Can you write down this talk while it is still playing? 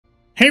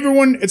Hey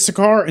everyone, it's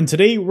Sekaar, and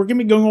today we're going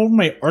to be going over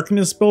my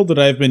Arcanist build that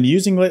I've been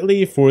using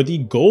lately for the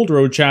Gold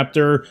Road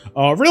chapter.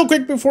 Real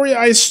quick before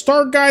I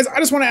start, guys, I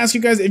just want to ask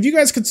you guys if you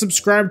guys could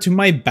subscribe to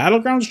my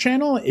Battlegrounds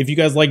channel. If you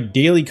guys like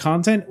daily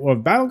content of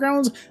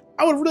Battlegrounds,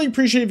 I would really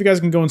appreciate if you guys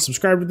can go and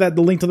subscribe to that.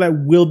 The link to that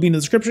will be in the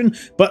description,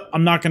 but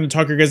I'm not going to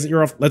talk your guys'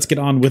 ear off. Let's get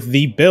on with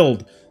the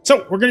build.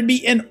 So we're going to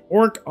be an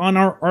Orc on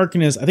our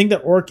Arcanist. I think that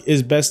Orc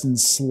is best in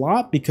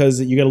slot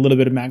because you get a little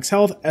bit of max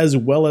health as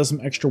well as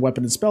some extra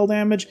weapon and spell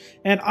damage.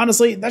 And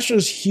honestly, that's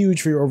just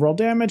huge for your overall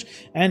damage.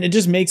 And it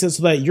just makes it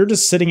so that you're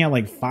just sitting at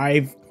like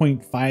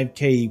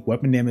 5.5k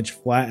weapon damage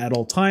flat at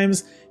all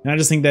times. And I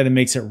just think that it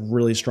makes it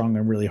really strong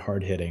and really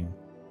hard hitting.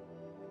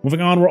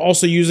 Moving on, we're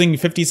also using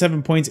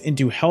 57 points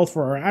into health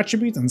for our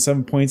attributes and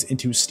 7 points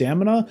into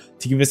stamina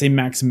to give us a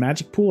max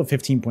magic pool of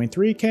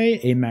 15.3k,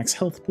 a max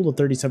health pool of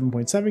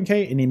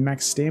 37.7k, and a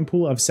max stam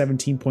pool of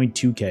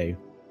 17.2k.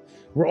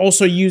 We're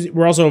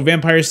also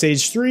Vampire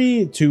Stage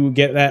 3 to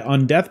get that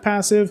Undeath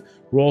passive.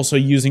 We're also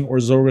using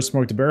Orzorga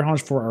Smoked Bear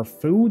Haunch for our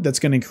food. That's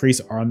going to increase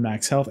our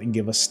max health and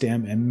give us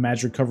stam and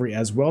magic recovery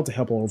as well to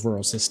help our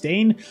overall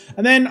sustain.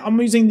 And then I'm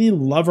using the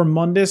Lover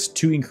Mundus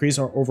to increase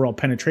our overall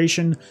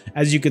penetration.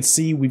 As you can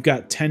see, we've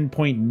got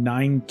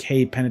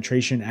 10.9k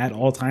penetration at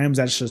all times.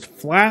 That's just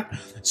flat.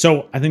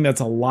 So I think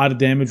that's a lot of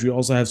damage. We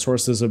also have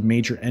sources of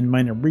major and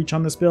minor breach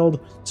on this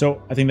build.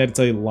 So I think that it's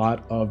a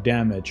lot of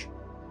damage.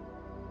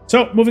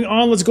 So moving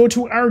on, let's go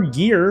to our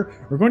gear.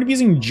 We're going to be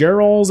using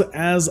Geral's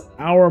as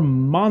our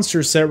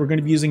monster set. We're going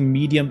to be using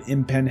medium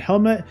impen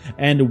helmet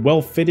and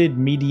well-fitted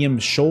medium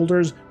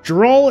shoulders.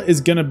 Geral is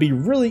going to be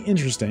really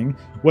interesting.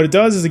 What it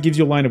does is it gives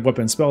you a line of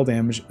weapon spell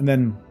damage, and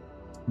then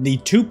the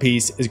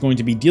two-piece is going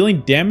to be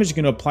dealing damage. You're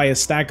going to apply a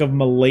stack of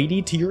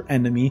Milady to your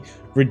enemy,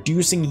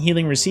 reducing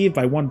healing received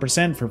by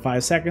 1% for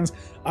 5 seconds,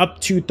 up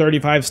to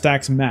 35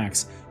 stacks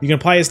max. You can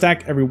apply a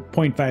stack every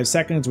 0.5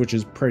 seconds, which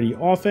is pretty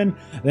often.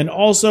 Then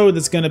also,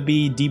 that's going to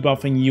be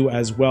debuffing you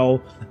as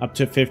well, up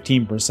to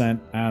 15%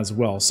 as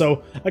well.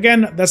 So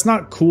again, that's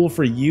not cool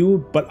for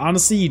you, but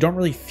honestly, you don't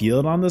really feel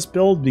it on this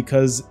build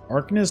because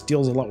Arcanist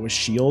deals a lot with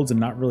shields and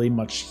not really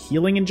much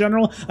healing in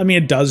general. I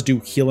mean, it does do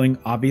healing,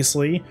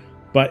 obviously,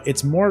 but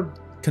it's more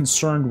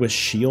concerned with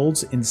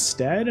shields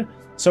instead,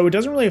 so it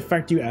doesn't really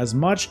affect you as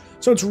much.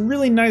 So it's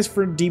really nice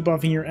for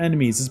debuffing your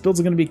enemies. This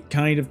build's going to be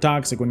kind of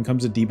toxic when it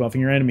comes to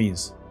debuffing your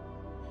enemies.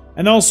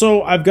 And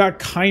also, I've got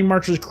Kind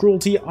Marcher's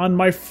Cruelty on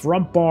my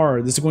front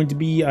bar. This is going to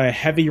be a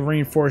heavy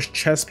reinforced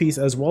chest piece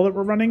as well that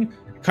we're running.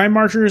 Kind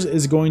Marchers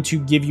is going to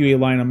give you a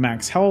line of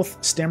max health,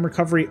 stam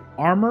recovery,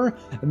 armor,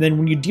 and then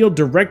when you deal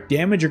direct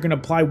damage, you're going to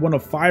apply one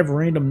of 5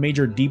 random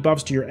major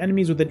debuffs to your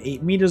enemies within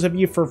 8 meters of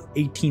you for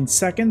 18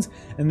 seconds,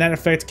 and that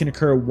effect can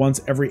occur once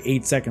every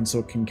 8 seconds, so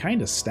it can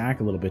kind of stack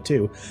a little bit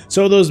too.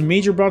 So those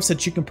major buffs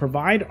that you can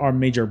provide are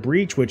Major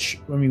Breach, which,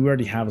 I mean, we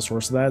already have a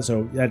source of that,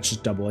 so that's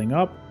just doubling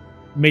up.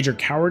 Major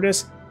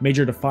Cowardice,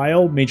 Major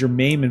Defile, Major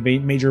Maim, and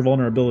Major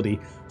Vulnerability.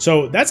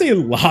 So that's a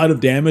lot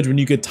of damage when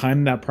you could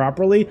time that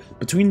properly.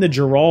 Between the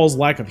Geral's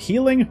lack of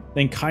healing,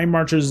 then Kind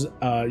Marcher's,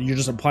 you're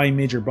just applying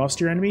major buffs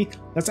to your enemy.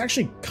 That's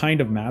actually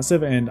kind of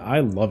massive, and I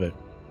love it.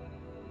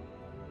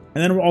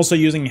 And then we're also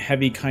using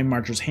heavy Kind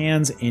Marcher's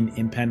hands in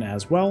Impen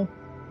as well.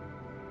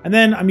 And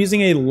then I'm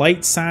using a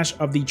light sash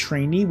of the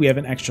trainee. We have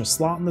an extra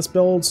slot in this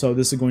build, so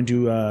this is going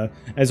to,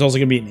 it's also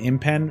going to be an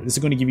impen. This is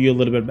going to give you a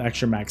little bit of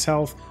extra max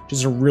health,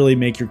 just to really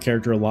make your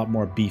character a lot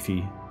more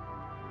beefy.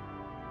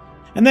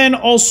 And then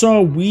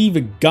also,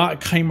 we've got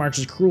Kind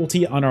Marcher's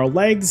Cruelty on our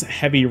legs,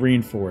 heavy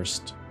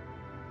reinforced.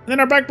 And then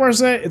our back bar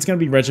set, it's going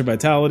to be Wretched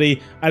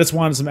Vitality. I just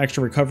wanted some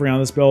extra recovery on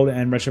this build,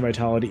 and Wretched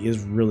Vitality is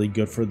really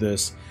good for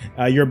this.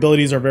 Your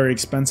abilities are very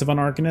expensive on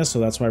Arcanist, so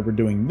that's why we're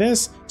doing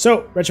this.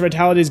 So, Wretched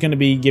Vitality is going to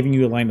be giving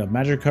you a line of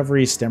magic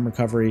recovery, stem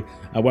recovery,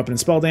 weapon and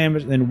spell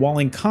damage, and then while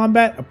in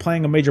combat,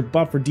 applying a major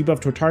buff or debuff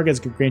to a target is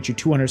going to grant you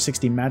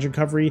 260 magic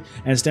recovery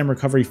and stem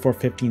recovery for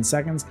 15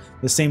 seconds.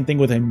 The same thing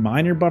with a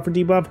minor buff or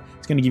debuff,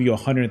 it's going to give you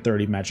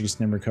 130 magic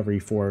stem recovery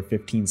for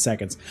 15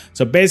 seconds.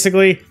 So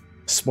basically,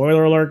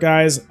 spoiler alert,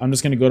 guys, I'm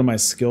just going to go to my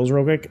skills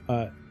real quick.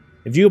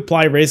 If you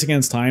apply Race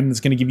Against Time, it's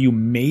going to give you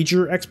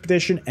Major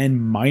Expedition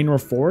and Minor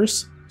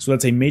Force. So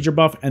that's a major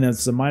buff, and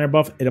that's a minor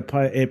buff.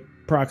 It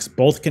procs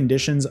both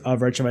conditions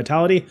of Wretched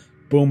Vitality.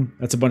 Boom,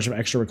 that's a bunch of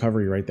extra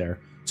recovery right there.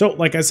 So,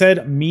 like I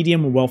said,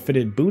 medium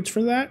well-fitted boots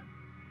for that.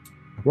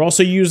 We're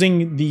also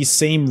using the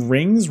same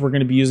rings. We're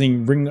going to be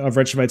using Ring of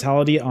Wretched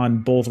Vitality on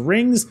both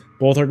rings.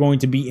 Both are going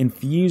to be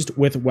infused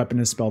with weapon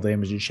and spell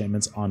damage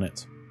enchantments on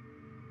it.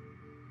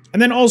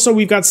 And then also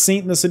we've got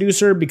Saint the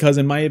Seducer, because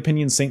in my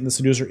opinion, Saint the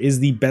Seducer is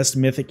the best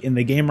mythic in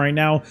the game right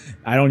now.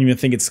 I don't even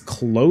think it's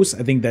close.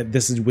 I think that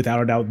this is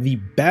without a doubt the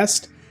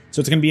best. So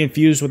it's going to be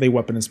infused with a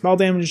weapon and spell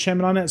damage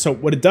enchantment on it. So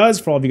what it does,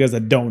 for all of you guys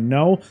that don't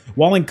know,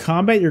 while in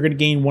combat, you're going to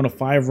gain 1 of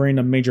 5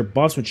 random major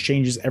buffs, which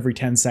changes every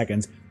 10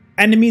 seconds.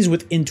 Enemies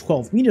within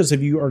 12 meters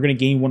of you are going to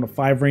gain 1 of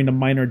 5 random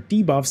minor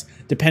debuffs,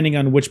 depending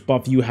on which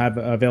buff you have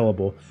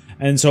available.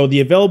 And so the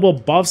available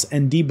buffs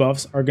and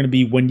debuffs are going to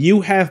be when you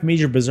have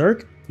Major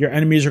Berserk, your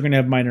enemies are going to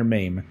have Minor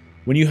Maim.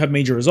 When you have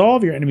Major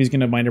Resolve, your enemy is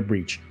going to Minor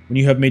Breach. When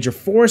you have Major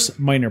Force,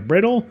 Minor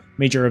Brittle,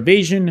 Major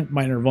Evasion,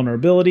 Minor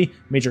Vulnerability,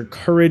 Major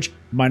Courage,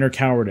 Minor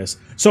Cowardice.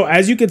 So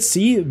as you can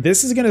see,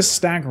 this is going to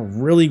stack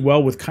really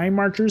well with Kind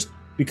Marchers,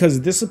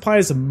 because this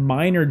applies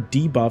minor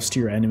debuffs to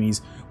your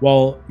enemies,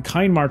 while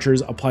Kind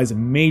Marchers applies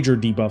major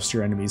debuffs to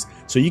your enemies.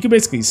 So you can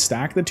basically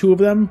stack the two of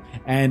them,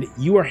 and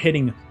you are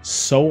hitting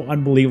so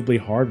unbelievably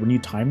hard when you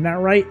time that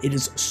right. It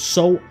is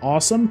so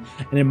awesome,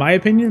 and in my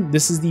opinion,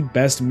 this is the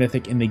best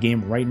mythic in the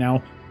game right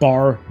now,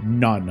 bar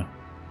none.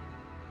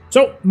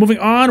 So, moving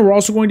on, we're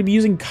also going to be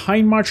using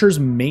Kind Marcher's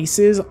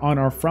maces on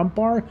our front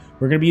bar.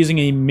 We're going to be using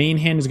a main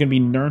hand is going to be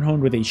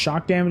Nirnhoned with a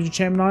shock damage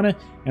enchantment on it,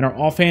 and our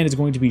offhand is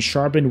going to be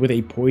sharpened with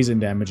a poison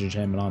damage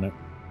enchantment on it.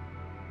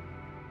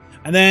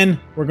 And then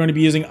we're going to be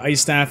using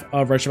Ice Staff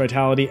of Wretched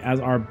Vitality as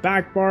our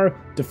back bar,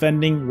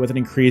 defending with an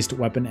increased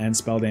weapon and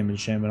spell damage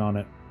enchantment on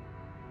it.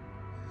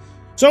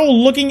 So,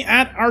 looking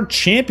at our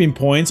champion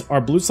points, our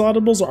blue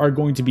slottables are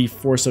going to be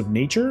Force of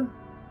Nature,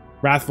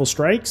 Wrathful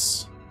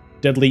Strikes,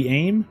 Deadly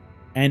Aim,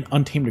 and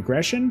Untamed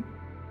Aggression.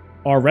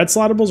 Our red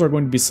slottables are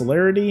going to be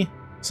Celerity,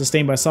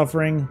 Sustained by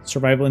Suffering,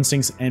 Survival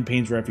Instincts, and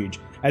Pain's Refuge.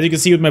 As you can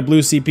see with my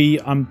blue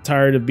CP, I'm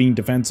tired of being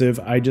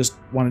defensive. I just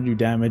want to do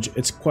damage.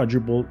 It's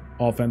quadruple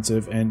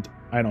offensive, and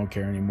I don't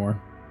care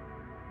anymore.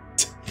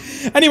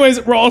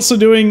 Anyways, we're also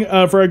doing,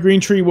 for our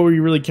green tree, what we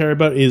really care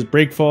about is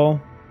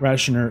Breakfall,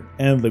 Rationer,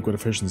 and Liquid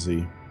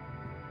Efficiency.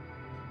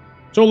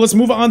 So let's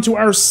move on to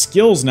our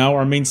skills now.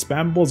 Our main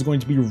spammable is going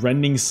to be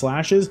Rending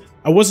Slashes.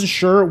 I wasn't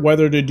sure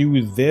whether to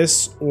do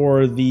this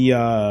or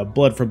the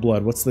Blood for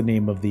Blood. What's the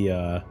name of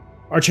the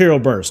Arterial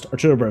Burst?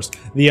 Arterial Burst.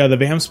 The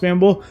Vam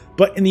spammable.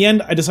 But in the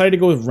end, I decided to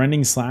go with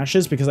Rending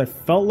Slashes because I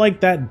felt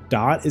like that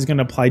dot is going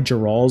to apply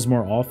Gerals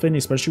more often,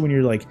 especially when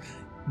you're like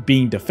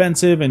being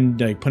defensive and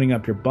like putting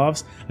up your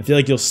buffs. I feel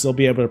like you'll still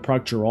be able to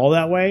proc Geral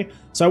that way.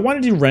 So I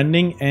wanted to do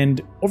Rending,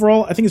 and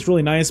overall I think it's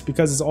really nice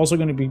because it's also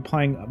going to be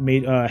applying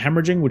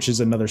Hemorrhaging, which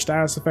is another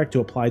status effect to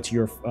apply to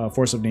your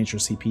Force of Nature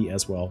CP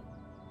as well.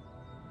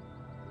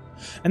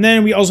 And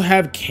then we also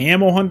have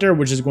Camo Hunter,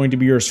 which is going to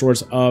be your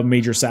source of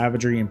Major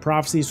Savagery and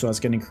Prophecy, so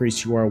that's going to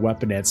increase your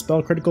weapon and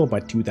spell critical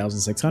by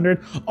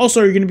 2,600.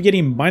 Also, you're going to be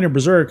getting Minor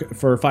Berserk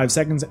for 5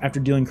 seconds after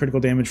dealing critical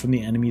damage from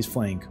the enemy's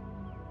flank.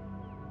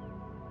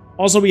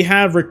 Also, we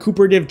have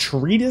Recuperative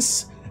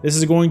Treatise. This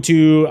is going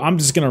to... I'm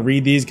just going to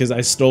read these because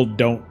I still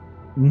don't...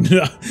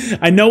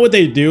 I know what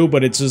they do,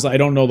 but it's just I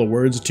don't know the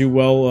words too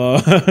well.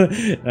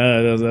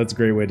 That's a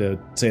great way to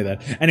say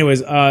that. Anyways,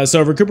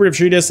 so Recuperative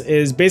Treatise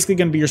is basically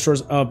going to be your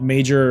source of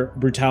Major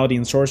Brutality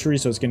and Sorcery,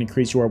 so it's going to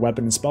increase your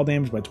weapon and spell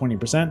damage by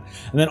 20%.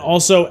 And then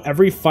also,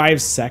 every 5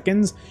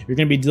 seconds, you're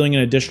going to be dealing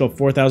an additional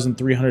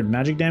 4,300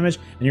 magic damage,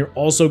 and you're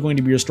also going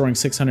to be restoring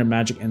 600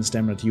 magic and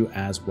stamina to you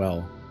as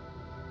well.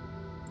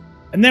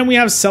 And then we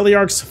have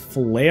Celiarch's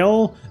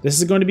Flail. This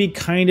is going to be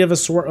kind of a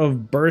sort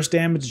of burst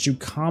damage that you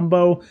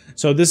combo.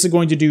 So this is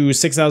going to do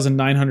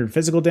 6,900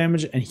 physical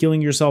damage and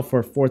healing yourself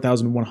for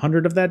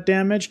 4,100 of that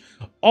damage.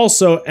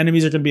 Also,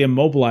 enemies are going to be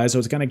immobilized, so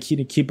it's going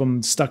to keep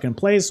them stuck in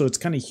place. So it's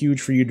kind of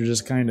huge for you to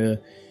just kind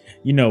of,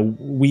 you know,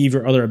 weave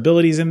your other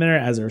abilities in there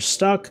as they're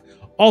stuck.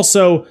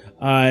 Also,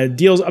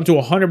 deals up to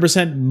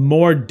 100%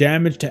 more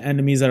damage to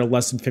enemies that are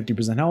less than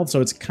 50% health, so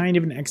it's kind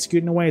of an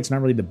execute in a way. It's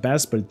not really the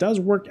best, but it does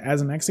work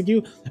as an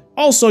execute.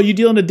 Also, you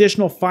deal an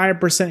additional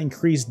 5%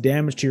 increased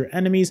damage to your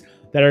enemies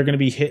that are going to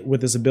be hit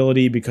with this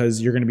ability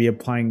because you're going to be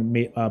applying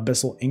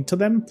Abyssal Ink to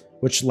them,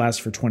 which lasts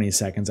for 20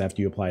 seconds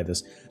after you apply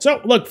this.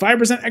 So, look,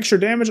 5% extra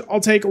damage, I'll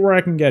take it where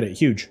I can get it.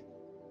 Huge.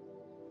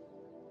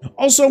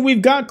 Also,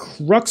 we've got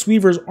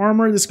Cruxweaver's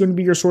Armor. This is going to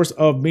be your source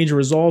of Major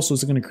Resolve, so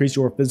it's going to increase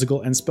your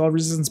physical and spell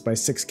resistance by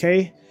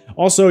 6k.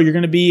 Also, you're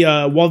going to be,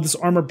 while this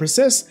armor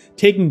persists,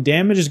 taking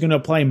damage is going to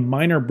apply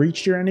Minor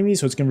Breach to your enemy,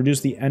 so it's going to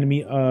reduce the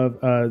enemy of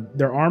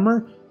their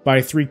armor by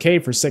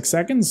 3k for 6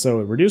 seconds,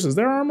 so it reduces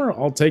their armor.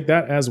 I'll take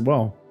that as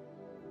well.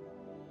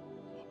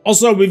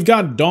 Also, we've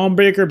got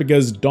Dawnbreaker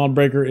because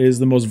Dawnbreaker is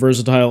the most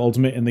versatile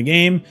ultimate in the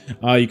game.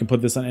 You can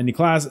put this on any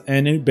class,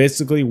 and it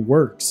basically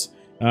works.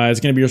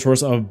 It's going to be your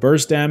source of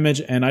burst damage,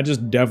 and I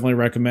just definitely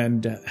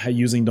recommend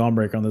using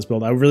Dawnbreaker on this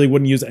build. I really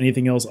wouldn't use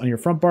anything else on your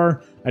front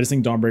bar. I just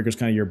think Dawnbreaker is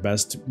kind of your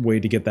best way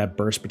to get that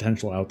burst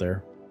potential out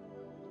there.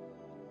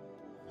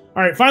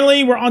 Alright,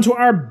 finally, we're onto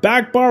our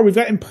back bar. We've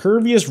got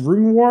Impervious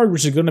Rune Ward,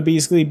 which is going to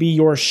basically be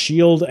your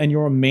shield and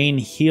your main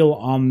heal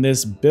on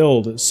this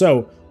build.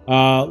 So,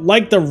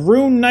 like the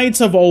Rune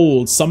Knights of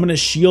old, summon a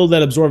shield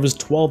that absorbs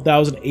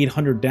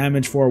 12,800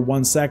 damage for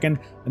 1 second,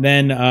 and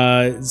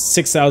then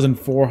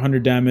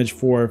 6,400 damage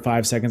for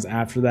 5 seconds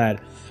after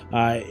that.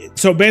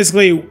 So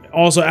basically,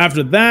 also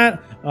after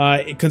that,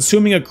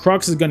 consuming a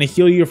Crux is going to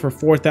heal you for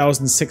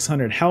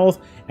 4,600 health,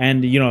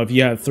 and you know, if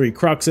you have 3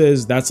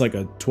 Cruxes, that's like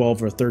a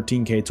 12 or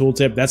 13k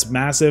tooltip. That's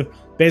massive.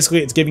 Basically,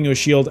 it's giving you a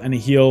shield and a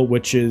heal,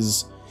 which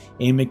is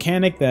a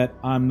mechanic that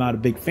I'm not a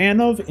big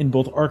fan of in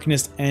both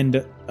Arcanist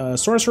and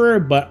Sorcerer,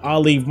 but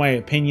I'll leave my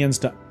opinions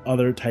to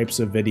other types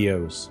of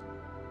videos.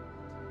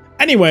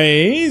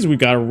 Anyways, we've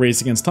got a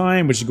Race Against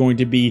Time, which is going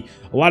to be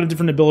a lot of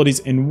different abilities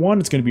in one.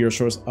 It's going to be your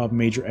source of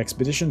major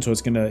expedition, so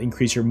it's going to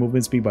increase your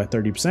movement speed by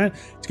 30%.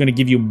 It's going to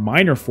give you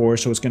minor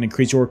force, so it's going to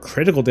increase your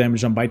critical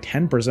damage done by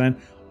 10%.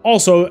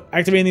 Also,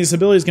 activating these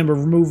abilities is going to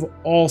remove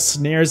all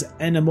snares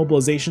and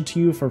immobilization to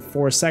you for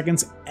 4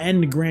 seconds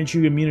and grant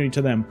you immunity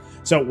to them.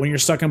 So when you're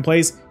stuck in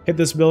place, hit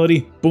this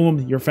ability,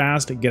 boom, you're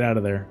fast, get out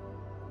of there.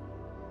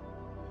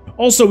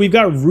 Also, we've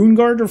got Rune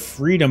Guard of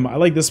Freedom. I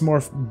like this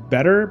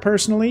better,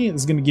 personally.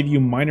 This is going to give you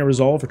minor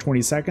resolve for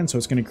 20 seconds, so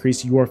it's going to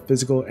increase your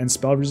physical and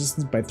spell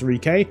resistance by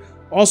 3k.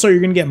 Also, you're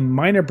going to get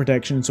minor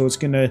protection, so it's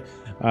going to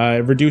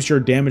reduce your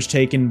damage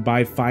taken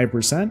by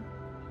 5%.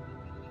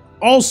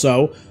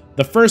 Also,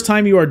 the first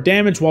time you are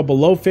damaged while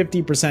below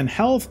 50%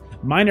 health,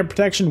 minor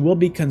protection will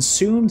be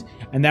consumed,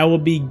 and that will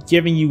be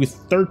giving you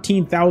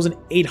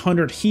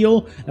 13,800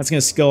 heal. That's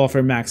going to scale off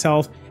your max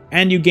health.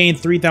 And you gain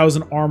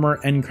 3,000 armor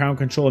and crown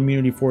control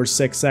immunity for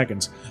 6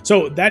 seconds.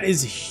 So that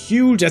is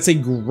huge. That's a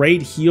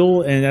great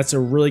heal, and that's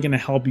really going to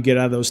help you get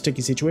out of those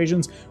sticky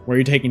situations where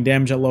you're taking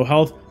damage at low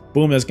health.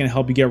 Boom, that's going to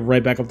help you get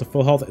right back up to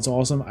full health. It's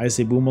awesome. I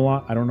say boom a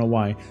lot. I don't know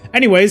why.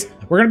 Anyways,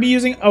 we're going to be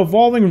using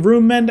Evolving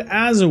Rune Mend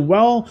as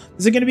well.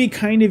 This is going to be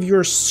kind of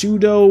your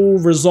pseudo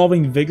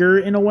Resolving Vigor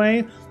in a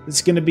way.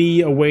 It's going to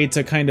be a way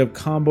to kind of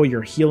combo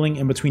your healing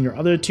in between your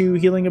other 2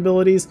 healing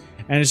abilities.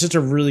 And it's just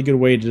a really good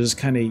way to just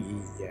kind of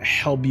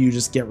help you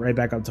just get right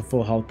back up to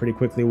full health pretty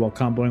quickly while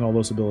comboing all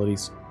those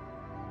abilities.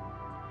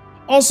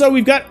 Also,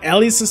 we've got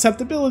Ally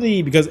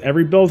Susceptibility, because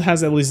every build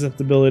has Ally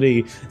Susceptibility.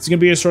 It's going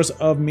to be a source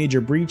of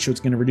major breach, so it's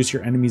going to reduce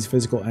your enemy's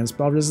physical and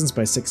spell resistance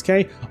by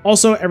 6k.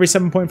 Also, every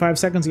 7.5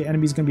 seconds, the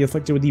enemy is going to be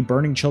afflicted with the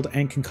Burning, Chilled,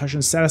 and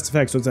Concussion status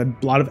effects, so it's a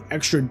lot of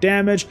extra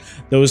damage.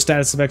 Those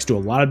status effects do a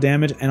lot of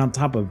damage, and on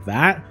top of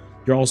that,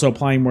 you're also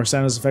applying more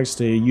status effects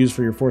to use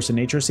for your Force of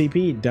Nature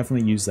CP.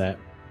 Definitely use that.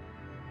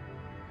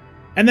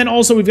 And then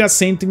also we've got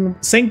Sanctum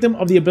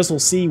of the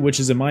Abyssal Sea, which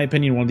is, in my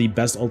opinion, one of the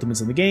best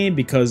ultimates in the game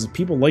because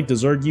people like to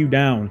Zerg you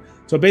down.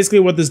 So basically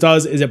what this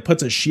does is it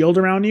puts a shield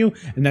around you,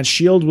 and that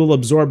shield will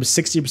absorb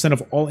 60%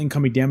 of all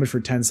incoming damage for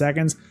 10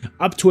 seconds,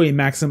 up to a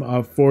maximum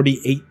of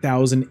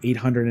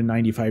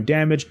 48,895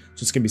 damage.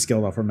 So it's going to be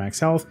scaled off for max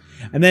health.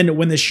 And then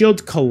when the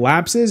shield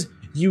collapses,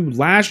 you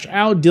lash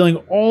out, dealing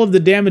all of the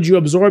damage you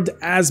absorbed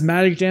as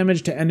magic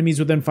damage to enemies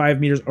within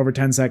 5 meters over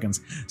 10 seconds.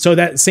 So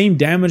that same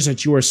damage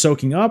that you are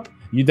soaking up,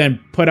 you then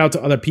put out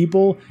to other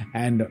people,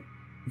 and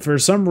for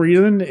some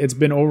reason, it's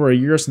been over a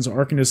year since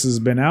Arcanist has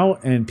been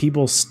out, and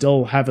people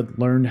still haven't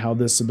learned how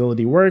this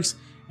ability works,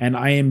 and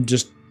I am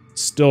just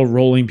still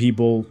rolling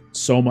people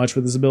so much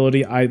with this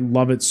ability. I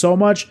love it so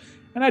much,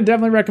 and I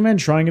definitely recommend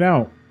trying it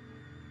out.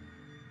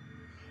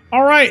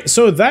 Alright,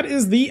 so that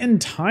is the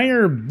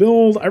entire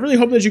build. I really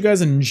hope that you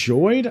guys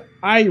enjoyed.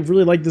 I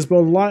really like this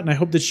build a lot, and I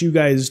hope that you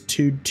guys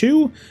do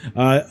too.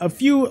 A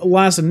few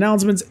last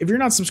announcements. If you're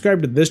not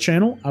subscribed to this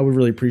channel, I would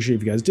really appreciate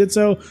if you guys did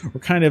so.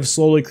 We're kind of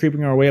slowly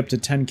creeping our way up to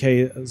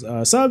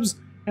 10k subs,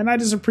 and I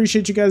just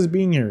appreciate you guys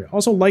being here.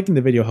 Also, liking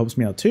the video helps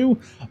me out too.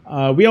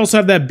 We also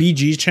have that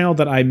BG's channel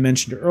that I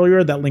mentioned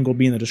earlier. That link will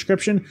be in the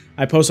description.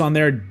 I post on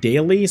there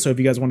daily, so if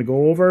you guys want to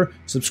go over,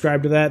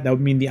 subscribe to that. That would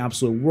mean the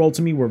absolute world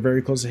to me. We're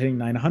very close to hitting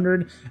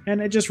 900,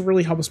 and it just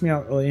really helps me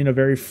out in a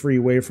very free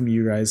way from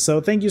you guys. So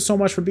thank you so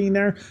much for being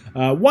there.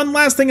 One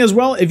last thing as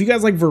well, if you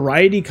guys like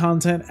variety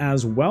content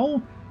as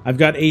well, I've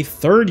got a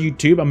third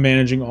YouTube. I'm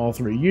managing all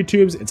 3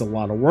 YouTubes. It's a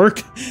lot of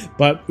work,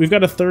 but we've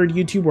got a third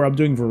YouTube where I'm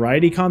doing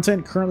variety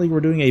content. Currently, we're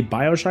doing a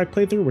BioShock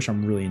playthrough, which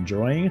I'm really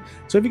enjoying.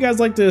 So if you guys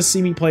like to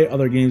see me play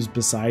other games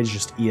besides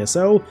just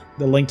ESO,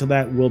 the link to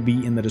that will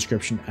be in the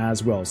description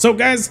as well. So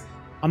guys,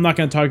 I'm not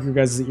going to talk your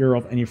guys' ear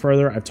off any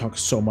further. I've talked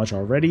so much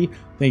already.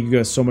 Thank you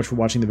guys so much for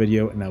watching the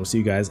video, and I will see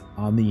you guys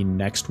on the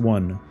next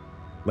one.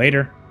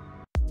 Later.